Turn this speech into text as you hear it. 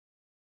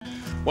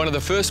One of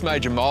the first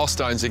major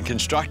milestones in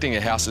constructing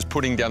a house is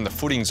putting down the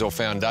footings or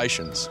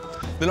foundations.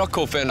 They're not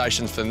called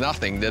foundations for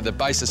nothing, they're the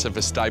basis of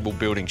a stable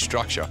building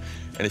structure.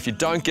 And if you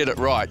don't get it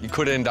right, you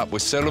could end up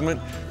with settlement,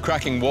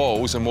 cracking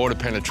walls and water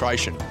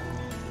penetration.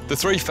 The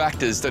three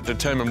factors that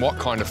determine what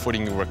kind of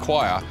footing you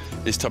require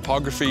is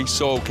topography,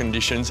 soil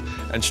conditions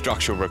and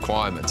structural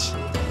requirements.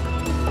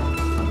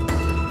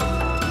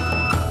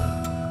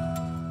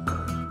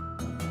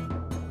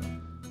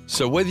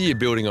 So whether you're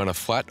building on a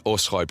flat or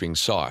sloping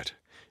site,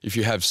 if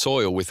you have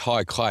soil with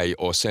high clay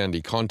or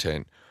sandy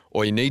content,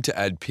 or you need to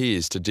add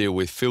piers to deal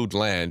with filled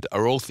land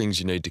are all things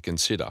you need to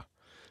consider,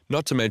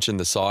 not to mention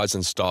the size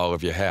and style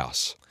of your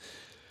house.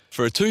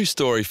 For a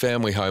two-storey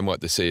family home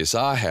like the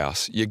CSR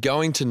House, you're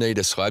going to need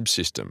a slab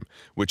system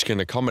which can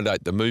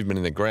accommodate the movement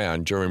in the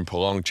ground during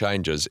prolonged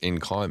changes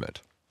in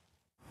climate.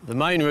 The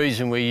main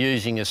reason we're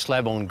using a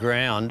slab on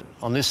ground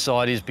on this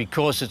site is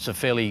because it's a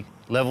fairly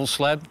level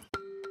slab.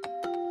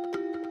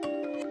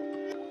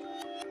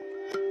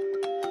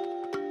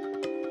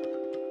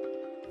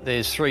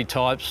 There's three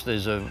types.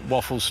 There's a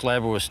Waffle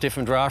slab or a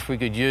stiffened raft we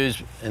could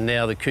use, and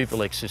now the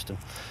Cooperlex system.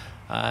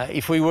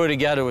 If we were to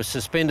go to a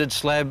suspended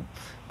slab,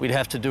 we'd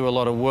have to do a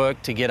lot of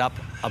work to get up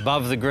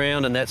above the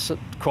ground, and that's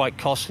quite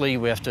costly.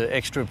 We have to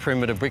extra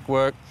perimeter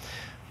brickwork.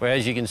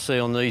 Whereas you can see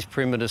on these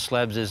perimeter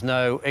slabs, there's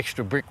no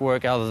extra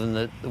brickwork other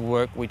than the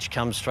work which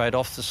comes straight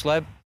off the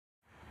slab.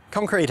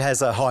 Concrete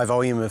has a high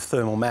volume of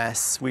thermal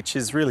mass, which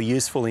is really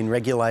useful in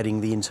regulating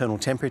the internal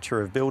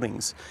temperature of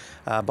buildings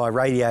by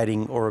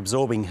radiating or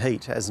absorbing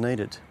heat as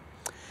needed.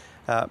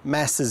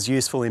 Mass is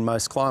useful in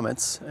most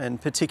climates, and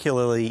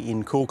particularly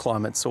in cool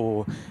climates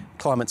or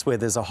climates where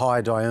there's a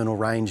high diurnal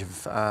range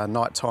of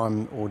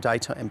nighttime or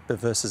daytime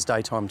versus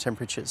daytime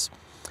temperatures.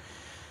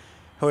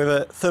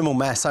 However, thermal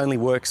mass only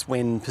works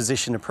when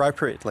positioned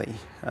appropriately.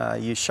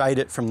 You shade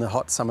it from the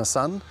hot summer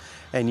sun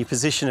and you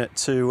position it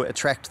to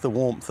attract the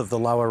warmth of the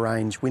lower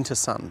range winter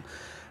sun.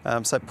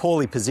 So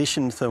poorly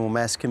positioned thermal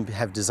mass can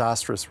have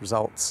disastrous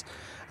results,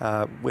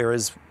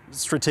 whereas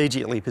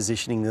strategically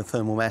positioning the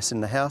thermal mass in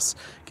the house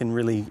can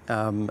really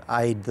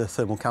aid the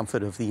thermal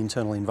comfort of the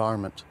internal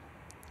environment.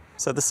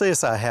 So the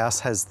CSR House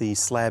has the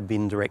slab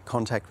in direct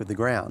contact with the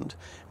ground,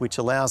 which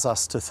allows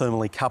us to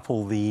thermally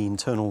couple the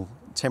internal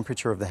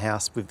temperature of the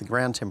house with the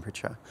ground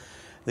temperature.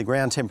 The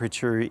ground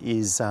temperature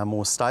is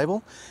more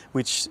stable,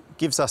 which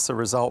gives us a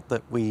result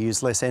that we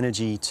use less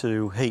energy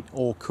to heat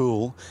or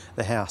cool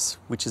the house,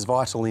 which is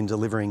vital in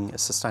delivering a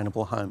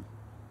sustainable home.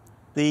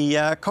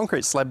 The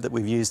concrete slab that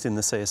we've used in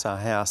the CSR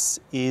House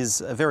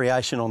is a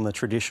variation on the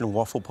traditional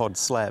waffle pod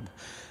slab.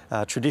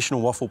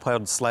 Traditional waffle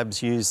pod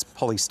slabs use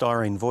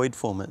polystyrene void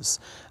formers.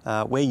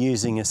 We're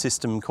using a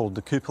system called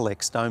the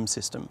Cooperlex dome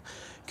system.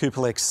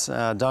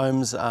 Cooperlex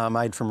domes are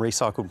made from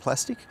recycled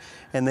plastic,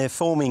 and they're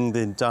forming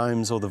the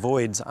domes or the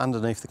voids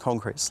underneath the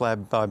concrete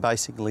slab by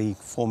basically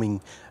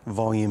forming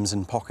volumes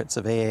and pockets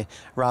of air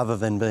rather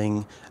than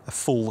being a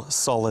full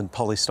solid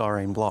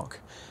polystyrene block.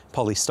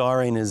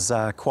 Polystyrene is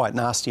quite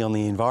nasty on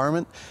the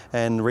environment,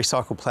 and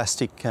recycled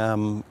plastic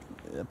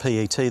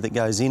PET that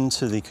goes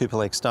into the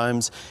Cooperlex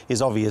domes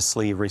is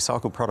obviously a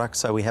recycled product,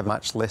 so we have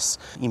much less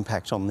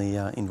impact on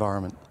the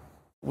environment.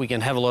 We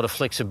can have a lot of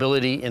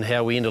flexibility in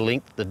how we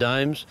interlink the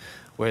domes,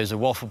 whereas the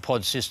waffle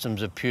pod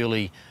systems are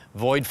purely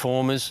void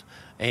formers,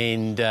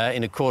 and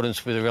in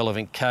accordance with the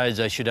relevant codes,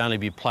 they should only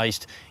be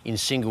placed in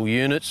single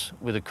units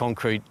with a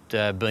concrete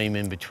beam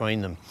in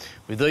between them.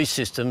 With these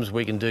systems,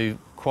 we can do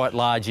quite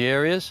large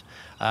areas,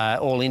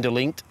 all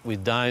interlinked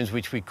with domes,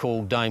 which we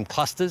call dome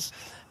clusters,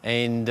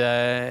 and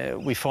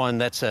we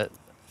find that's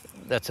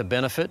a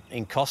benefit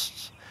in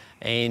costs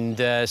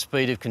and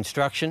speed of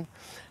construction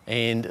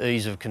and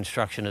ease of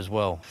construction as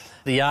well.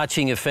 The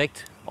arching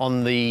effect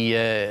on the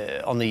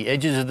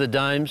edges of the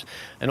domes,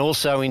 and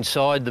also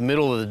inside the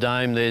middle of the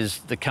dome there's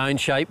the cone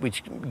shape,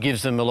 which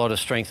gives them a lot of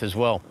strength as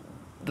well.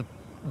 The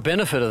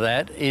benefit of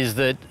that is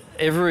that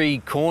every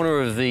corner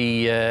of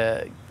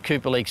the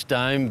Cooperlex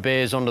dome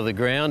bears onto the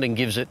ground and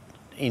gives it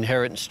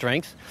inherent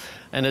strength,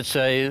 and it's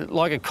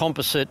like a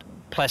composite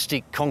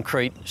plastic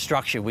concrete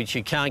structure which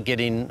you can't get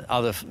in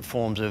other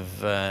forms of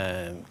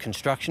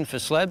construction for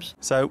slabs.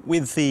 So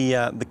with the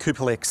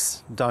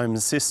Cooperlex dome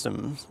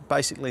system,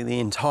 basically the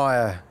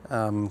entire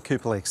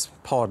Cooperlex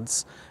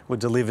pods were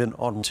delivered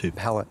onto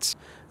pallets,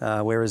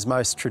 whereas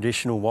most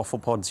traditional waffle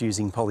pods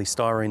using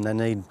polystyrene, they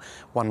need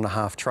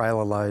 1.5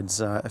 trailer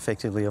loads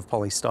effectively of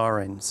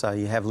polystyrene. So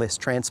you have less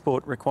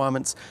transport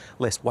requirements,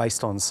 less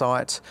waste on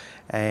site,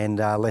 and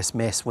less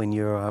mess when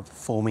you're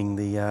forming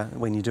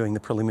when you're doing the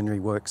preliminary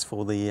works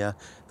for the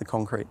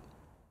concrete.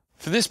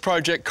 For this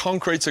project,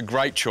 concrete's a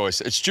great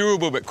choice. It's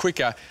durable but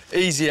quicker,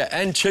 easier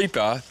and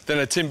cheaper than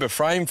a timber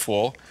frame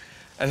floor,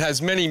 and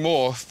has many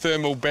more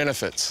thermal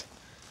benefits.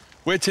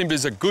 Where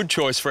timber's a good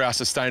choice for our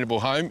sustainable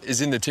home is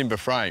in the timber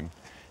frame.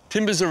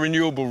 Timber's a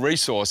renewable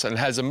resource and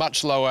has a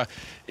much lower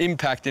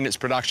impact in its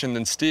production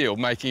than steel,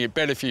 making it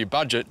better for your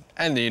budget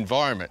and the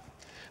environment.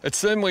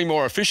 It's thermally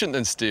more efficient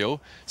than steel,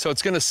 so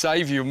it's going to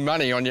save you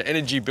money on your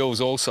energy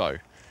bills also.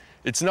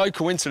 It's no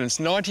coincidence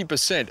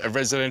 90% of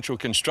residential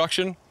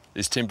construction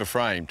is timber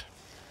framed.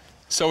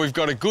 So we've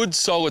got a good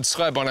solid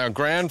slab on our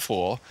ground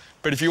floor,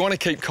 but if you want to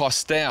keep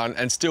costs down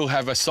and still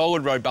have a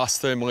solid,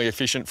 robust, thermally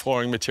efficient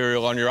flooring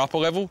material on your upper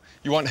level,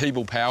 you want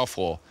Hebel Power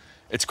Floor.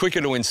 It's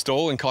quicker to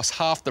install and costs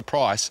half the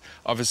price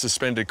of a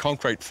suspended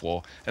concrete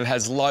floor and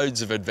has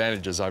loads of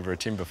advantages over a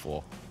timber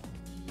floor.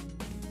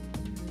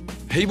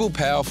 Hebel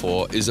Power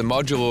Floor is a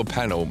modular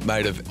panel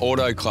made of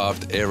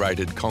autoclaved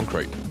aerated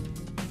concrete.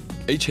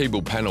 Each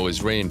Hebel panel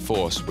is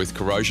reinforced with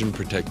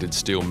corrosion-protected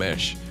steel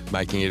mesh,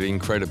 making it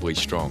incredibly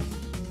strong.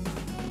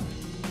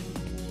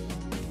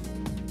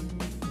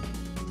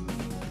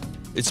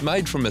 It's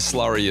made from a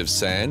slurry of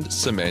sand,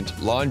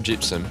 cement, lime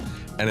gypsum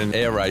and an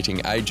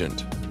aerating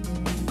agent.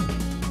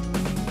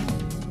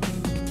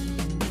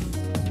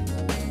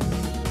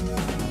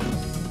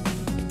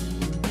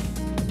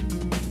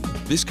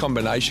 This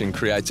combination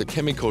creates a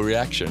chemical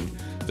reaction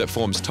that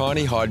forms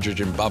tiny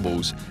hydrogen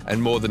bubbles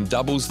and more than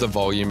doubles the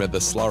volume of the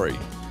slurry.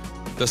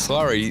 The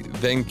slurry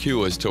then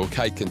cures to a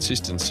cake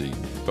consistency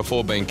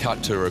before being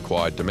cut to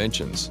required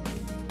dimensions.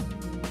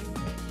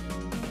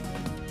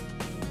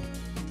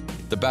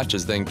 The batch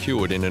is then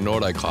cured in an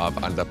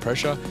autoclave under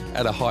pressure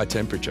at a high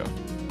temperature.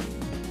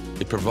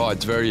 It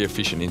provides very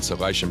efficient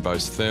insulation both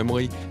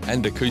thermally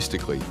and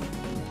acoustically.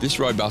 This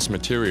robust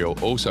material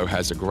also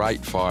has a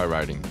great fire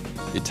rating.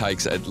 It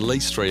takes at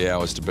least 3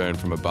 hours to burn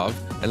from above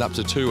and up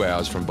to 2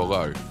 hours from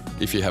below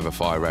if you have a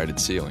fire-rated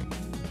ceiling.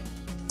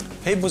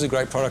 Hebel is a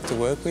great product to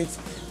work with.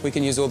 We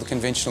can use all the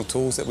conventional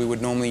tools that we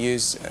would normally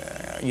use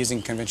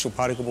using conventional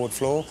particle board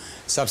floor,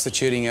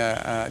 substituting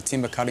a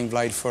timber cutting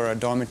blade for a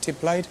diamond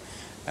tip blade.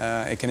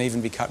 It can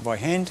even be cut by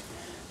hand.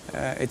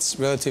 It's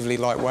relatively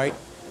lightweight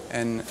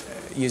and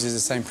uses the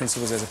same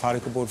principles as a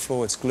particle board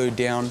floor. It's glued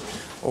down.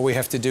 All we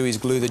have to do is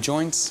glue the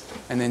joints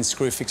and then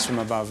screw fix from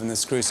above, and the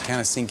screws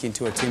countersink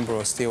into a timber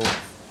or steel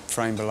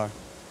frame below.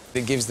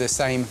 It gives the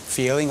same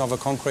feeling of a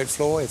concrete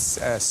floor. It's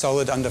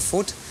solid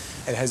underfoot.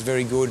 It has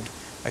very good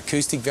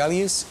acoustic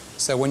values,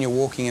 so when you're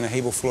walking in a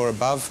Hebel floor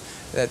above,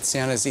 that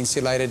sound is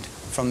insulated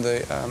from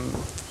the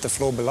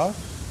floor below.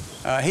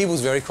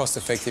 Hebel's very cost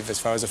effective as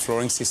far as the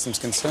flooring system is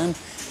concerned.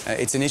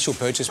 Its initial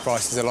purchase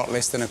price is a lot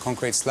less than a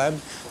concrete slab.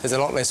 There's a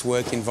lot less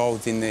work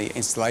involved in the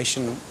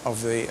installation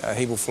of the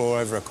Hebel floor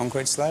over a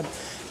concrete slab.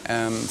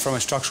 From a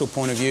structural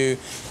point of view,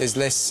 there's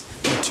less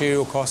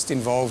material cost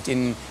involved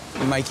in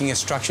making a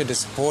structure to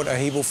support a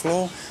Hebel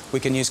floor. We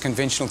can use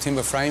conventional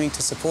timber framing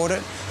to support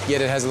it,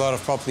 yet it has a lot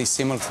of properties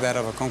similar to that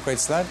of a concrete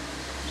slab.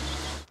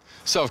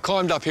 So I've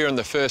climbed up here on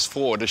the first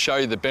floor to show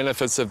you the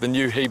benefits of the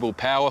new Hebel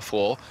Power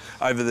Floor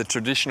over the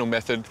traditional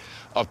method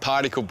of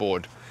particle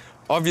board.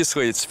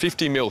 Obviously it's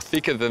 50 mil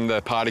thicker than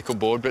the particle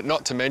board, but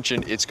not to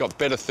mention it's got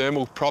better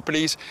thermal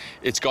properties,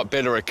 it's got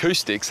better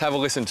acoustics. Have a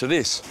listen to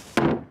this.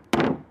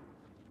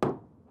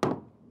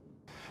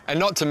 And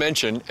not to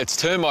mention it's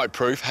termite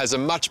proof, has a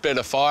much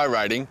better fire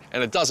rating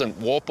and it doesn't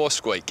warp or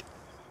squeak.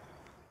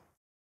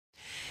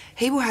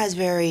 Hebel has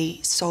very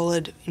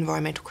solid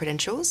environmental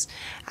credentials,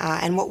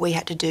 and what we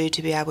had to do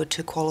to be able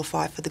to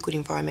qualify for the Good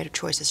Environmental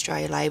Choice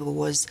Australia label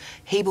was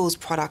Hebel's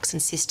products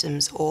and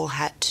systems all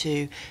had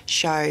to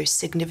show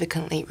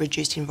significantly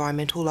reduced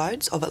environmental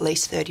loads of at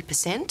least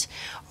 30%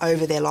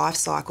 over their life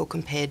cycle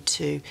compared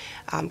to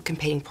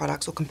competing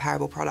products or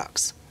comparable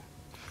products.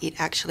 It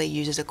actually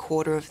uses a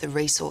quarter of the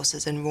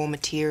resources and raw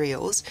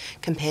materials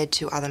compared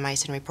to other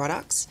masonry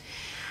products.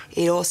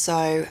 It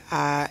also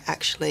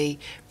actually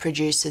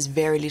produces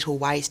very little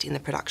waste in the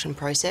production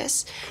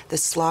process. The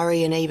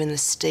slurry and even the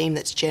steam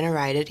that's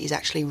generated is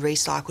actually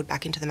recycled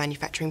back into the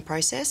manufacturing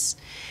process.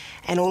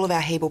 And all of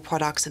our Hebel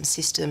products and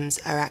systems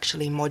are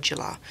actually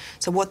modular.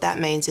 So what that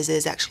means is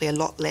there's actually a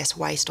lot less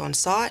waste on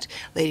site,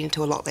 leading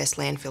to a lot less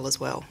landfill as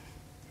well.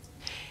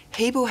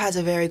 Hebel has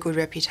a very good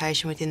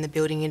reputation within the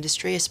building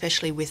industry,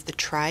 especially with the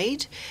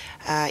trade.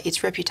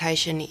 Its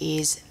reputation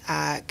is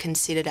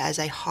considered as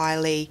a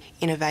highly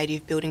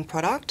innovative building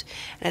product,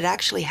 and it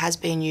actually has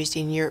been used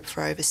in Europe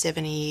for over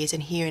 70 years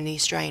and here in the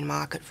Australian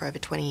market for over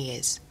 20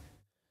 years.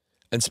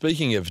 And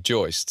speaking of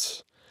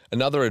joists,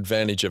 another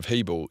advantage of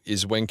Hebel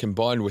is when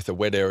combined with a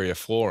wet area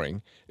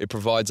flooring, it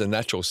provides a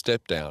natural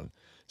step down,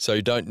 so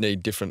you don't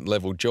need different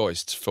level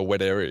joists for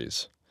wet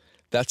areas.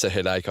 That's a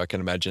headache I can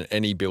imagine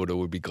any builder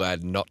would be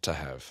glad not to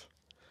have.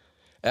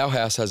 Our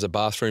house has a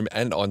bathroom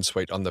and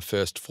ensuite on the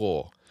first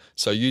floor,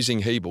 so using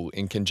Hebel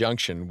in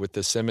conjunction with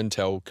the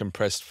Cemintel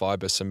compressed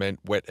fibre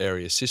cement wet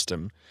area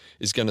system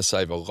is going to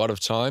save a lot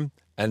of time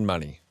and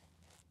money.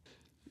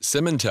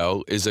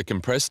 Cemintel is a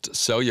compressed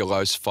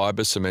cellulose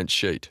fibre cement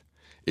sheet.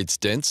 It's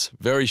dense,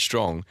 very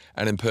strong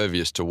and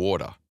impervious to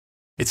water.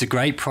 It's a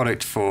great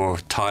product for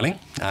tiling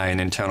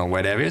in internal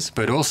wet areas,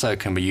 but also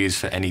can be used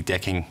for any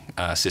decking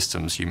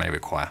systems you may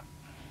require.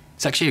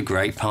 It's actually a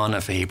great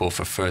partner for Hebel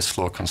for first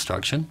floor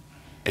construction.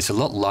 It's a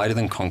lot lighter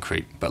than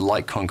concrete, but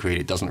like concrete,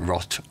 it doesn't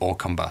rot or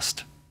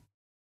combust.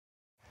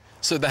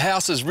 So the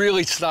house is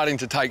really starting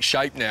to take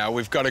shape now.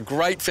 We've got a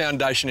great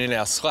foundation in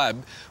our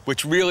slab,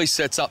 which really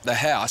sets up the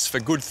house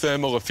for good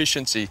thermal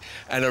efficiency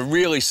and a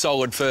really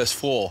solid first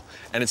floor.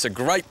 And it's a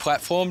great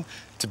platform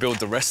to build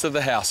the rest of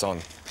the house on.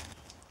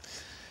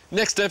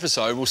 Next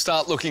episode, we'll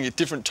start looking at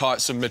different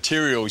types of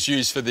materials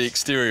used for the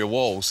exterior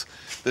walls.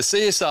 The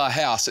CSR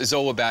House is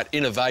all about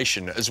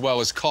innovation as well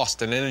as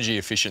cost and energy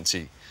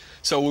efficiency.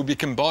 So we'll be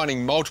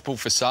combining multiple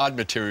facade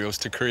materials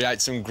to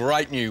create some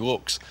great new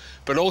looks,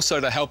 but also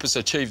to help us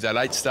achieve that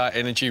 8-star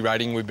energy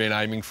rating we've been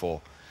aiming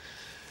for.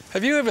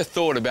 Have you ever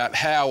thought about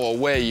how or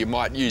where you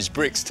might use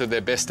bricks to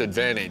their best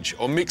advantage,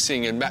 or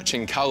mixing and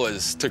matching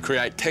colours to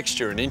create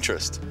texture and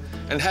interest?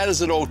 And how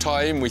does it all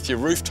tie in with your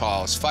roof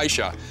tiles,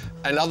 fascia,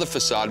 and other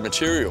facade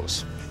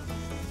materials?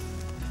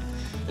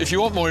 If you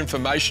want more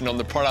information on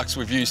the products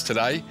we've used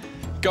today,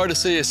 go to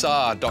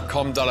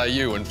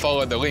csr.com.au and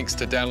follow the links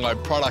to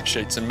download product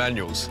sheets and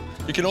manuals.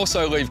 You can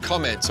also leave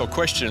comments or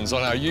questions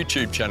on our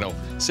YouTube channel,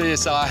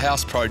 CSR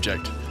House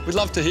Project. We'd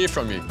love to hear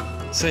from you.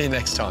 See you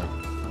next time.